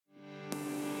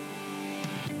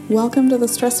Welcome to the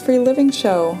Stress Free Living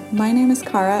Show. My name is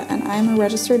Kara, and I'm a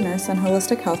registered nurse and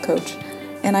holistic health coach,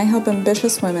 and I help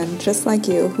ambitious women just like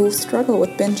you who struggle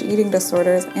with binge eating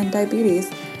disorders and diabetes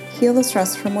heal the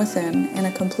stress from within in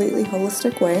a completely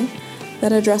holistic way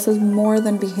that addresses more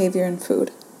than behavior and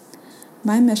food.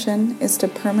 My mission is to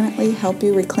permanently help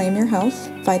you reclaim your health,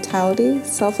 vitality,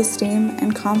 self-esteem,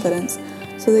 and confidence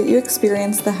so that you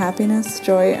experience the happiness,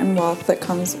 joy, and wealth that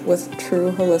comes with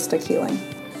true holistic healing.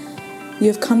 You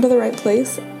have come to the right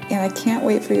place, and I can't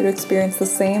wait for you to experience the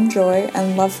same joy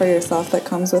and love for yourself that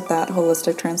comes with that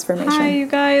holistic transformation. Hi, you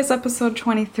guys. Episode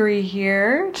 23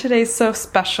 here. Today's so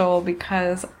special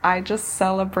because I just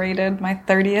celebrated my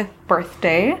 30th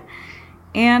birthday,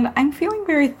 and I'm feeling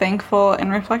very thankful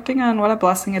and reflecting on what a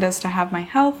blessing it is to have my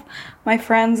health, my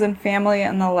friends and family,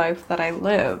 and the life that I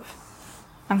live.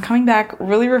 I'm coming back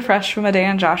really refreshed from a day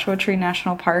in Joshua Tree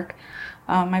National Park.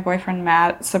 My boyfriend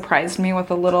Matt surprised me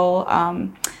with a little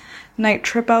night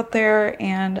trip out there,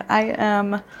 and I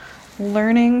am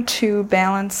learning to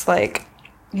balance,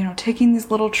 taking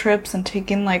these little trips and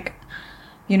taking,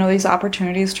 these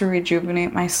opportunities to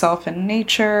rejuvenate myself in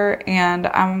nature, and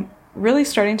I'm really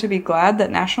starting to be glad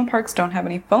that national parks don't have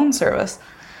any phone service.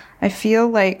 I feel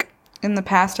like in the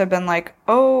past I've been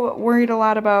worried a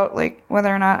lot about,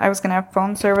 whether or not I was going to have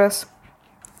phone service,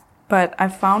 but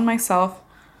I've found myself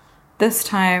this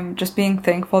time just being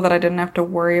thankful that I didn't have to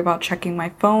worry about checking my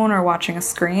phone or watching a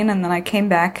screen. And then I came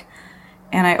back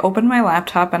and I opened my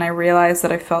laptop and I realized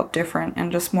that I felt different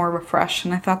and just more refreshed.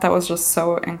 And I thought that was just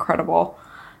so incredible.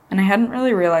 And I hadn't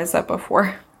really realized that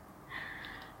before.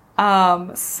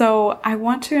 So I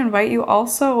want to invite you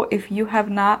also, if you have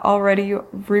not already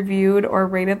reviewed or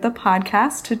rated the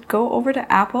podcast, to go over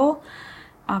to Apple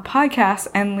Podcast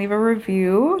and leave a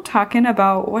review talking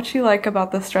about what you like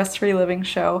about the Stress Free Living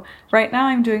Show. Right now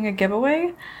I'm doing a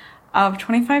giveaway of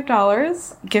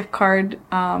 $25 gift card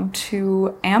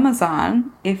to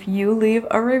Amazon if you leave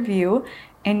a review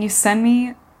and you send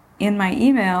me in my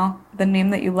email the name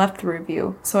that you left the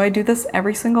review. So I do this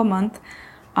every single month.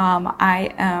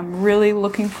 I am really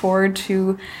looking forward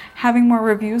to having more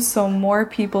reviews so more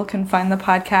people can find the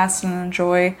podcast and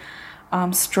enjoy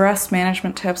stress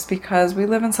management tips, because we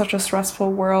live in such a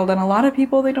stressful world and a lot of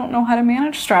people, they don't know how to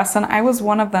manage stress, and I was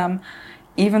one of them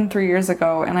even 3 years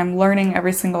ago, and I'm learning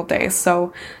every single day.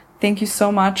 So thank you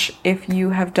so much if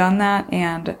you have done that,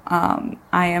 and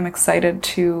I am excited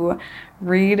to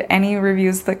read any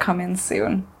reviews that come in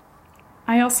soon.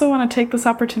 I also want to take this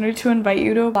opportunity to invite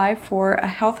you to apply for a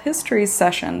health history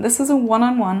session. This is a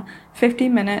one-on-one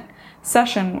 50-minute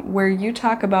session where you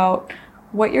talk about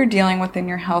what you're dealing with in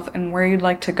your health and where you'd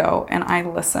like to go, and I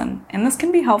listen. And this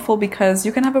can be helpful because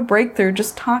you can have a breakthrough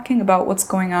just talking about what's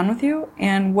going on with you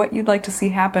and what you'd like to see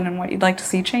happen and what you'd like to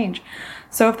see change.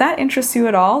 So if that interests you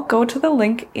at all, go to the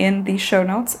link in the show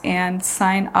notes and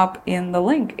sign up in the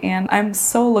link. And I'm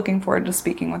so looking forward to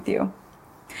speaking with you.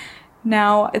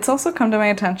 Now, it's also come to my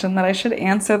attention that I should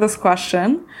answer this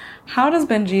question: how does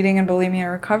binge eating and bulimia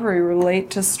recovery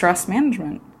relate to stress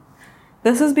management?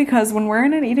 This is because when we're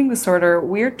in an eating disorder,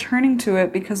 we're turning to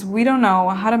it because we don't know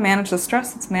how to manage the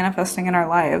stress that's manifesting in our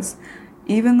lives.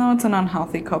 Even though it's an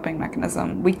unhealthy coping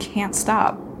mechanism, we can't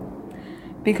stop.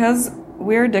 Because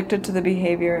we're addicted to the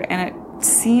behavior, and it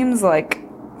seems like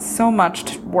so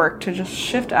much work to just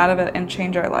shift out of it and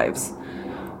change our lives.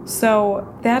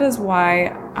 So that is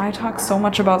why I talk so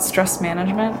much about stress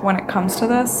management when it comes to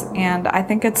this, and I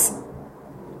think it's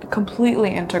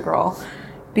completely integral,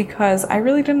 because I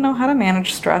really didn't know how to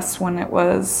manage stress when I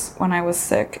was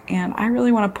sick, and I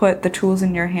really want to put the tools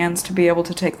in your hands to be able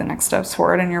to take the next steps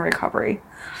forward in your recovery.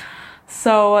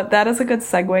 So that is a good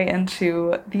segue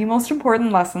into the most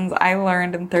important lessons I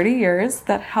learned in 30 years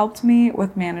that helped me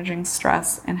with managing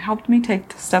stress and helped me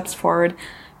take steps forward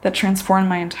that transformed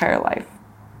my entire life.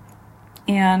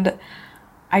 And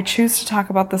I choose to talk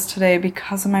about this today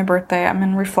because of my birthday. I'm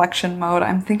in reflection mode.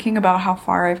 I'm thinking about how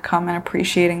far I've come and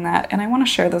appreciating that, and I want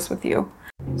to share this with you.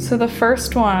 So the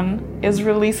first one is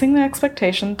releasing the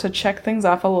expectation to check things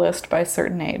off a list by a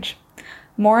certain age.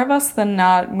 More of us than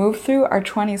not move through our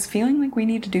 20s feeling like we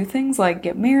need to do things like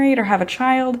get married or have a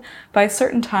child by a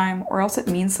certain time, or else it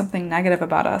means something negative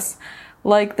about us,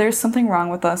 like there's something wrong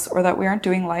with us or that we aren't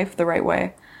doing life the right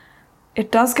way. It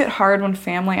does get hard when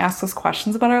family asks us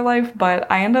questions about our life, but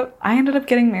I ended up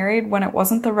getting married when it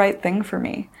wasn't the right thing for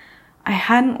me. I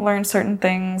hadn't learned certain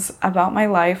things about my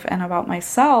life and about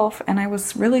myself, and I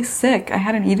was really sick. I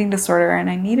had an eating disorder, and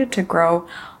I needed to grow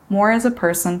more as a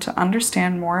person to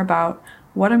understand more about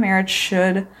what a marriage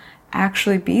should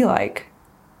actually be like.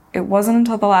 It wasn't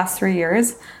until the last 3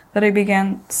 years that I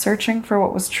began searching for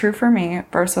what was true for me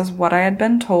versus what I had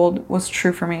been told was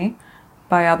true for me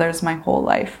by others my whole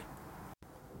life.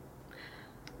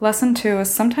 Lesson 2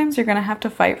 is sometimes you're going to have to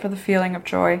fight for the feeling of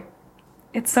joy.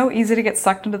 It's so easy to get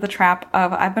sucked into the trap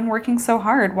of, I've been working so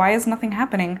hard, why is nothing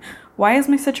happening? Why is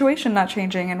my situation not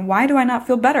changing? And why do I not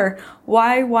feel better?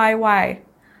 Why?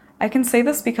 I can say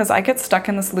this because I get stuck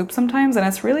in this loop sometimes, and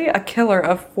it's really a killer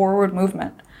of forward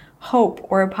movement, hope,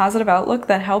 or a positive outlook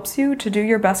that helps you to do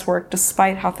your best work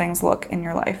despite how things look in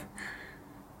your life.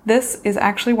 This is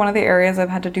actually one of the areas I've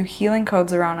had to do healing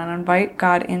codes around and invite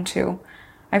God into.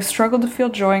 I've struggled to feel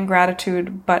joy and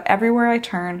gratitude, but everywhere I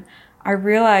turn, I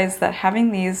realize that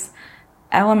having these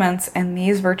elements and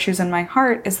these virtues in my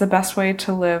heart is the best way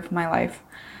to live my life.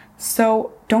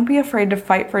 So don't be afraid to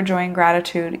fight for joy and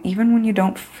gratitude, even when you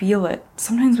don't feel it.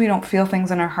 Sometimes we don't feel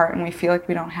things in our heart and we feel like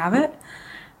we don't have it,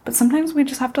 but sometimes we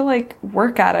just have to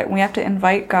work at it. We have to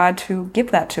invite God to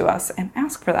give that to us and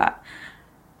ask for that.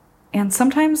 And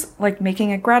sometimes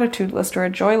making a gratitude list or a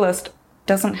joy list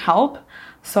doesn't help.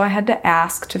 So I had to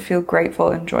ask to feel grateful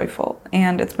and joyful.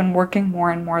 And it's been working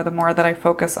more and more the more that I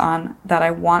focus on that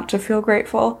I want to feel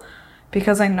grateful,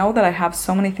 because I know that I have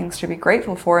so many things to be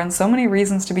grateful for and so many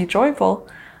reasons to be joyful.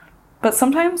 But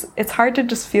sometimes it's hard to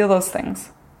just feel those things.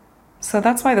 So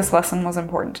that's why this lesson was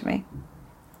important to me.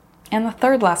 And the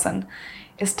third lesson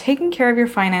is taking care of your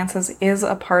finances is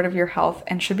a part of your health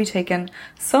and should be taken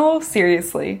so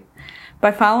seriously.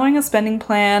 By following a spending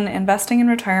plan, investing in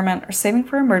retirement, or saving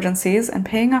for emergencies, and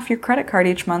paying off your credit card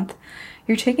each month,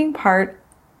 you're taking part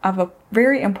of a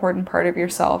very important part of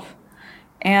yourself.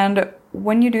 And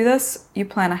when you do this, you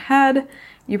plan ahead,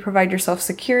 you provide yourself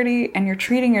security, and you're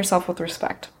treating yourself with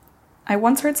respect. I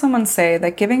once heard someone say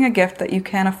that giving a gift that you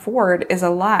can't afford is a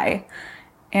lie.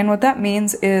 And what that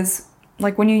means is,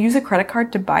 when you use a credit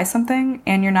card to buy something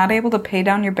and you're not able to pay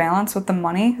down your balance with the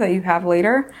money that you have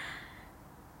later,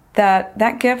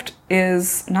 that gift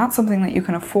is not something that you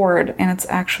can afford, and it's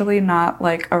actually not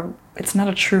it's not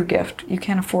a true gift. You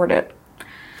can't afford it.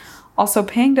 Also,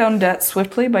 paying down debt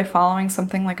swiftly by following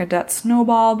something like a debt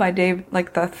snowball by Dave,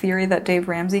 the theory that Dave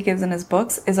Ramsey gives in his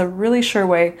books, is a really sure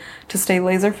way to stay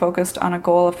laser focused on a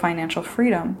goal of financial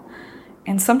freedom.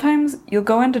 And sometimes you'll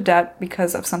go into debt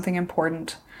because of something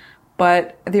important,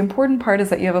 but the important part is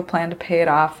that you have a plan to pay it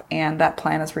off, and that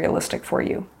plan is realistic for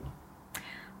you.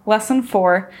 Lesson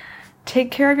 4, take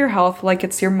care of your health like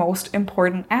it's your most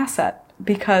important asset,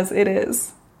 because it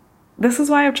is. This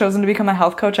is why I've chosen to become a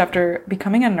health coach after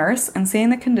becoming a nurse and seeing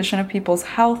the condition of people's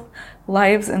health,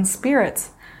 lives, and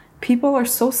spirits. People are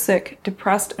so sick,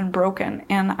 depressed, and broken,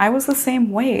 and I was the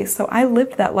same way, so I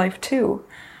lived that life too.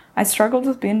 I struggled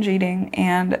with binge eating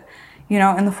and,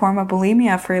 in the form of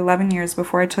bulimia for 11 years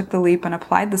before I took the leap and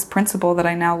applied this principle that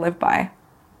I now live by.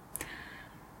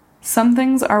 Some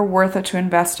things are worth it to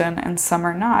invest in and some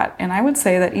are not. And I would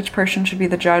say that each person should be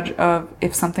the judge of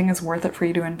if something is worth it for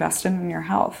you to invest in your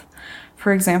health.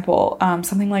 For example,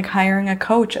 something like hiring a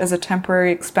coach as a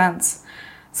temporary expense.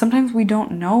 Sometimes we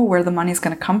don't know where the money is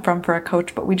going to come from for a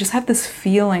coach, but we just have this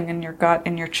feeling in your gut,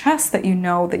 in your chest, that you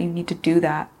know that you need to do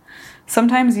that.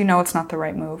 Sometimes it's not the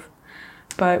right move.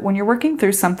 But when you're working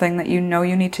through something that you know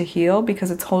you need to heal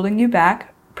because it's holding you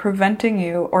back, preventing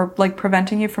you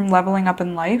from leveling up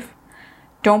in life,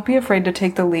 don't be afraid to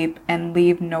take the leap and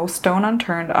leave no stone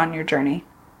unturned on your journey.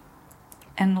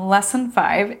 And lesson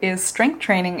 5 is strength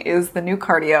training is the new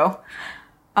cardio.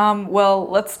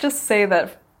 Let's just say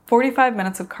that 45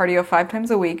 minutes of cardio 5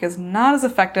 times a week is not as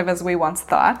effective as we once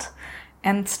thought.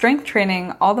 And strength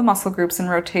training all the muscle groups in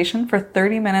rotation for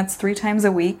 30 minutes 3 times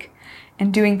a week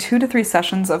and doing 2 to 3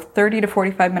 sessions of 30 to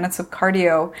 45 minutes of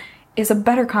cardio is a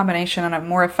better combination and a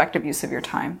more effective use of your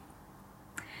time.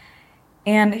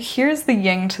 And here's the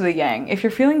yin to the yang. If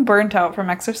you're feeling burnt out from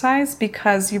exercise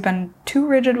because you've been too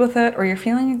rigid with it, or you're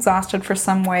feeling exhausted for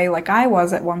some way, like I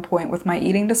was at one point with my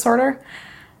eating disorder,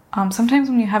 sometimes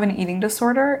when you have an eating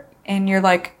disorder and you're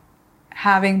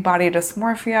having body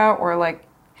dysmorphia or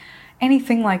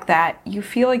anything like that, you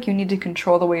feel like you need to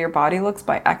control the way your body looks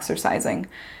by exercising.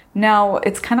 Now,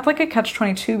 it's kind of like a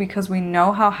catch-22 because we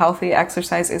know how healthy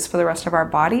exercise is for the rest of our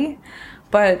body,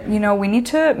 but, we need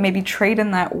to maybe trade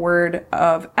in that word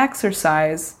of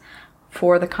exercise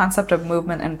for the concept of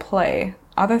movement and play.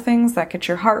 Other things that get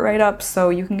your heart rate up so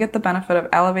you can get the benefit of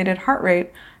elevated heart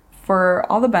rate for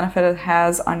all the benefit it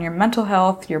has on your mental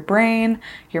health, your brain,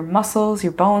 your muscles,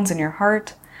 your bones, and your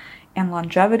heart, and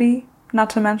longevity, not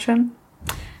to mention.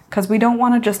 Because we don't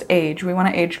want to just age. We want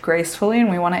to age gracefully and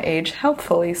we want to age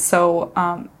healthfully. So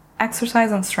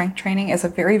exercise and strength training is a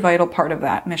very vital part of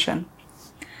that mission.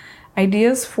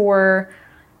 Ideas for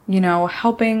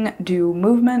Helping do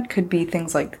movement could be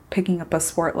things like picking up a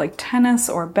sport like tennis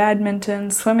or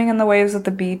badminton, swimming in the waves at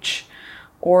the beach,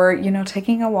 or,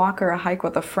 taking a walk or a hike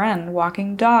with a friend,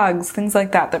 walking dogs, things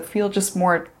like that feel just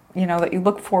more, that you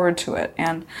look forward to it.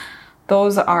 And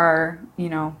those are,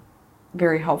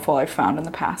 very helpful, I've found in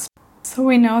the past. So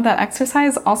we know that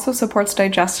exercise also supports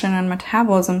digestion and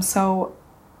metabolism. So,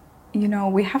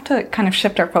 we have to kind of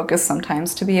shift our focus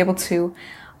sometimes to be able to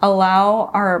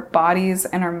allow our bodies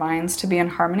and our minds to be in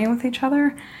harmony with each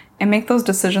other and make those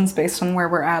decisions based on where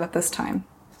we're at this time.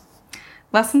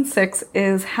 Lesson 6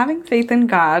 is having faith in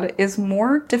God is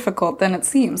more difficult than it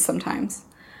seems sometimes.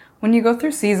 When you go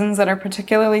through seasons that are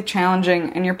particularly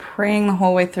challenging and you're praying the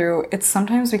whole way through, it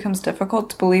sometimes becomes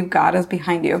difficult to believe God is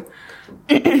behind you.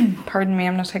 Pardon me,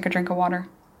 I'm going to take a drink of water.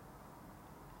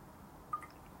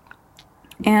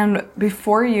 And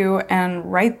before you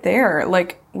and right there,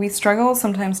 we struggle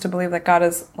sometimes to believe that God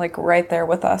is right there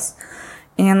with us.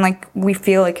 And we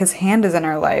feel like his hand is in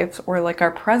our lives, or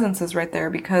our presence is right there,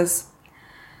 because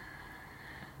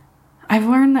I've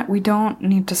learned that we don't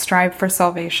need to strive for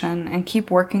salvation and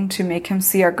keep working to make him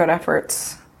see our good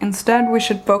efforts. Instead, we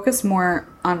should focus more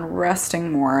on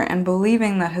resting more and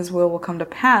believing that his will come to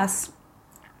pass,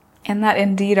 and that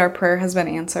indeed our prayer has been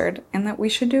answered, and that we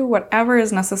should do whatever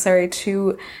is necessary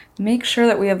to make sure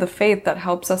that we have the faith that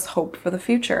helps us hope for the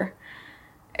future.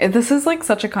 This is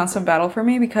such a constant battle for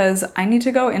me, because I need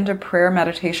to go into prayer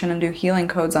meditation and do healing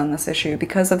codes on this issue,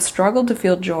 because I've struggled to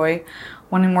feel joy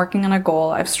when I'm working on a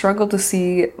goal. I've struggled to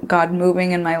see God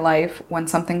moving in my life when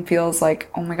something feels like,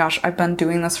 oh my gosh, I've been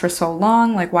doing this for so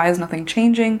long, why is nothing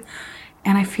changing?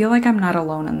 And I feel like I'm not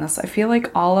alone in this. I feel like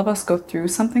all of us go through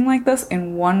something like this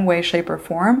in one way, shape, or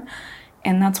form.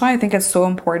 And that's why I think it's so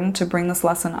important to bring this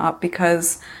lesson up,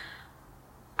 because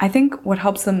I think what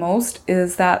helps the most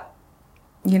is that,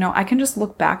 I can just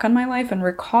look back on my life and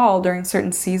recall during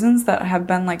certain seasons that have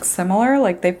been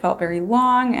similar, they felt very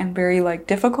long and very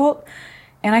difficult.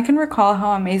 And I can recall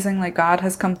how amazing God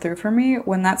has come through for me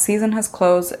when that season has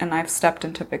closed and I've stepped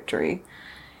into victory.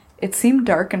 It seemed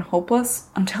dark and hopeless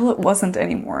until it wasn't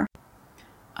anymore.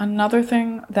 Another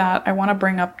thing that I want to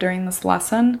bring up during this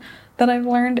lesson that I've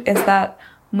learned is that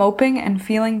moping and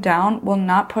feeling down will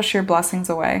not push your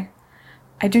blessings away.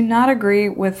 I do not agree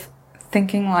with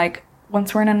thinking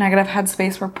once we're in a negative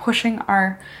headspace, we're pushing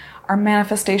our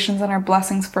manifestations and our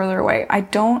blessings further away. I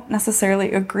don't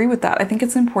necessarily agree with that. I think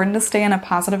it's important to stay in a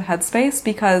positive headspace,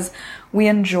 because we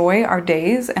enjoy our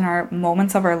days and our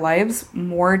moments of our lives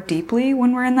more deeply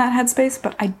when we're in that headspace,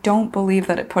 but I don't believe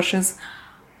that it pushes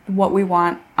what we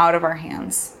want out of our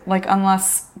hands.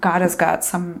 Unless God has got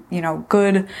some,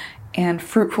 good and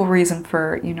fruitful reason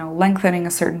for, lengthening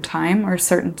a certain time or a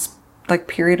certain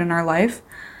period in our life.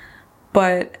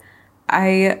 But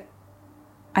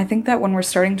I think that when we're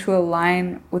starting to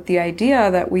align with the idea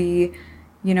that we,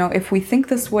 if we think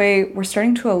this way, we're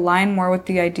starting to align more with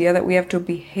the idea that we have to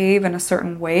behave in a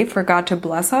certain way for God to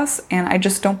bless us. And I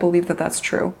just don't believe that that's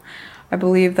true. I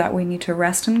believe that we need to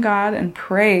rest in God and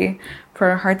pray for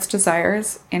our heart's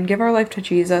desires and give our life to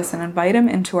Jesus and invite him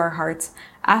into our hearts,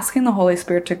 asking the Holy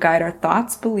Spirit to guide our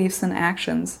thoughts, beliefs, and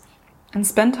actions, and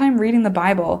spend time reading the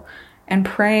Bible and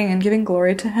praying and giving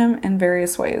glory to him in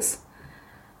various ways.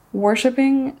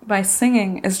 Worshipping by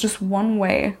singing is just one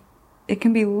way. It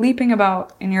can be leaping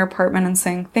about in your apartment and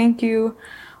saying thank you,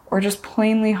 or just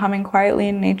plainly humming quietly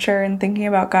in nature and thinking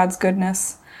about God's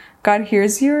goodness. God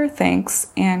hears your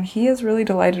thanks, and he is really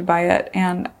delighted by it.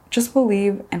 And just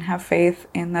believe and have faith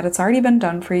in that it's already been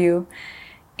done for you,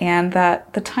 and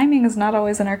that the timing is not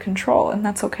always in our control, and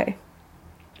that's okay.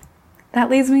 That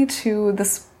leads me to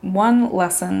this one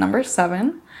lesson, number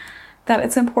 7, that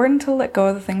it's important to let go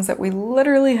of the things that we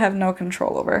literally have no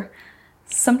control over.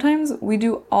 Sometimes we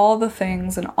do all the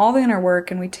things and all the inner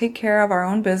work, and we take care of our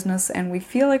own business, and we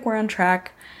feel like we're on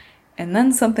track, and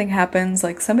then something happens,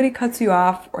 like somebody cuts you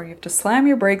off, or you have to slam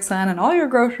your brakes on and all your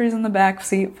groceries in the back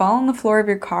seat fall on the floor of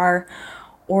your car,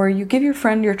 or you give your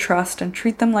friend your trust and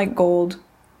treat them like gold,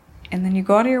 and then you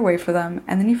go out of your way for them,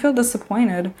 and then you feel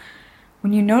disappointed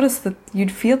when you notice that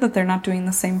you'd feel that they're not doing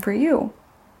the same for you.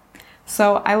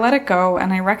 So I let it go,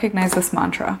 and I recognize this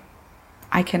mantra.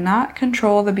 I cannot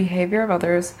control the behavior of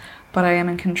others, but I am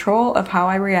in control of how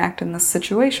I react in this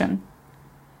situation.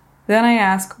 Then I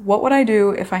ask, what would I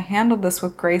do if I handled this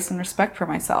with grace and respect for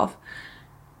myself?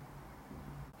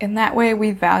 In that way,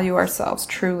 we value ourselves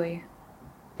truly.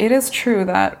 It is true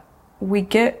that we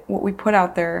get what we put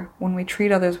out there when we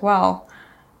treat others well,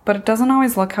 but it doesn't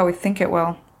always look how we think it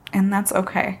will, and that's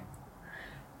okay.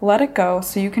 Let it go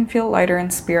so you can feel lighter in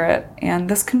spirit, and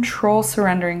this control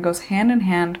surrendering goes hand in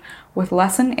hand with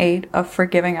lesson 8 of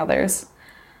forgiving others.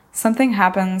 something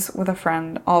happens with a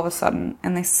friend all of a sudden,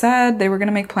 and they said they were going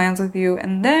to make plans with you,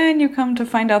 and then you come to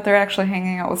find out they're actually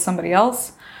hanging out with somebody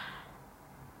else,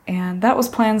 and that was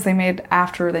plans they made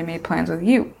after they made plans with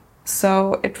you.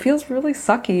 So it feels really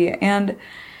sucky, and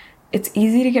it's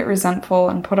easy to get resentful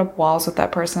and put up walls with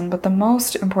that person, but the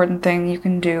most important thing you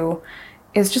can do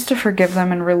is just to forgive them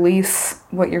and release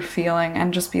what you're feeling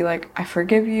and just be like, I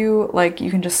forgive you. Like, you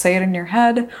can just say it in your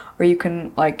head, or you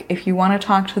can, like, if you want to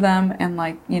talk to them and,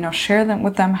 like, you know, share them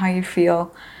with them how you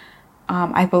feel.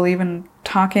 I believe in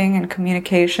talking and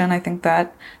communication. I think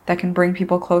that can bring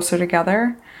people closer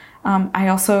together. I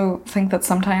also think that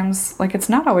sometimes, like, it's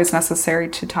not always necessary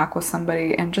to talk with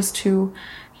somebody, and just to,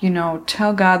 you know,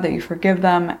 tell God that you forgive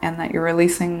them and that you're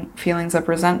releasing feelings of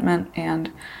resentment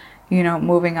and, you know,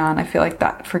 moving on. I feel like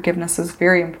that forgiveness is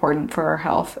very important for our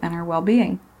health and our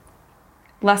well-being.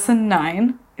 Lesson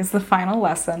 9 is the final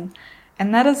lesson,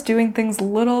 and that is doing things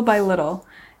little by little,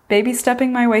 baby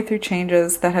stepping my way through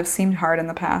changes that have seemed hard in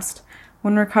the past.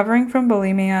 When recovering from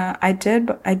bulimia, I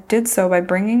did so by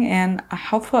bringing in a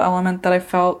healthful element that I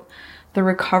felt the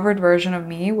recovered version of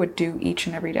me would do each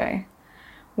and every day.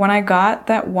 When I got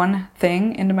that one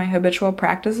thing into my habitual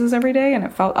practices every day and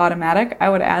it felt automatic, I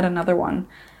would add another one.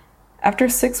 After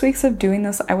 6 weeks of doing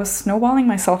this, I was snowballing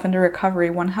myself into recovery,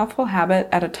 one healthful habit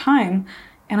at a time,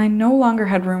 and I no longer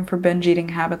had room for binge eating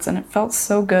habits, and it felt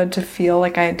so good to feel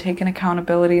like I had taken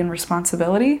accountability and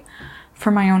responsibility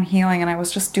for my own healing, and I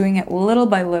was just doing it little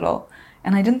by little,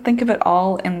 and I didn't think of it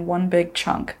all in one big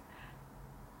chunk.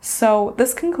 So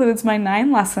this concludes my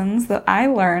 9 lessons that I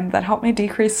learned that helped me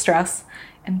decrease stress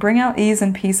and bring out ease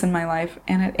and peace in my life,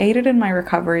 and it aided in my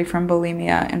recovery from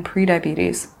bulimia and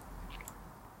prediabetes.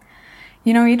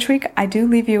 You know, each week I do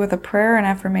leave you with a prayer and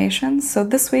affirmations, so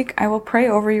this week I will pray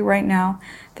over you right now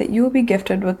that you will be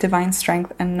gifted with divine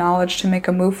strength and knowledge to make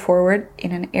a move forward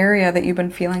in an area that you've been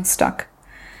feeling stuck.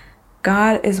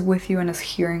 God is with you and is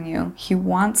hearing you. He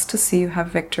wants to see you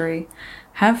have victory.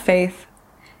 Have faith,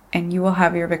 and you will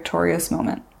have your victorious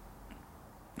moment.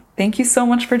 Thank you so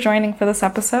much for joining for this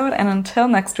episode, and until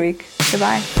next week,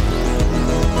 goodbye.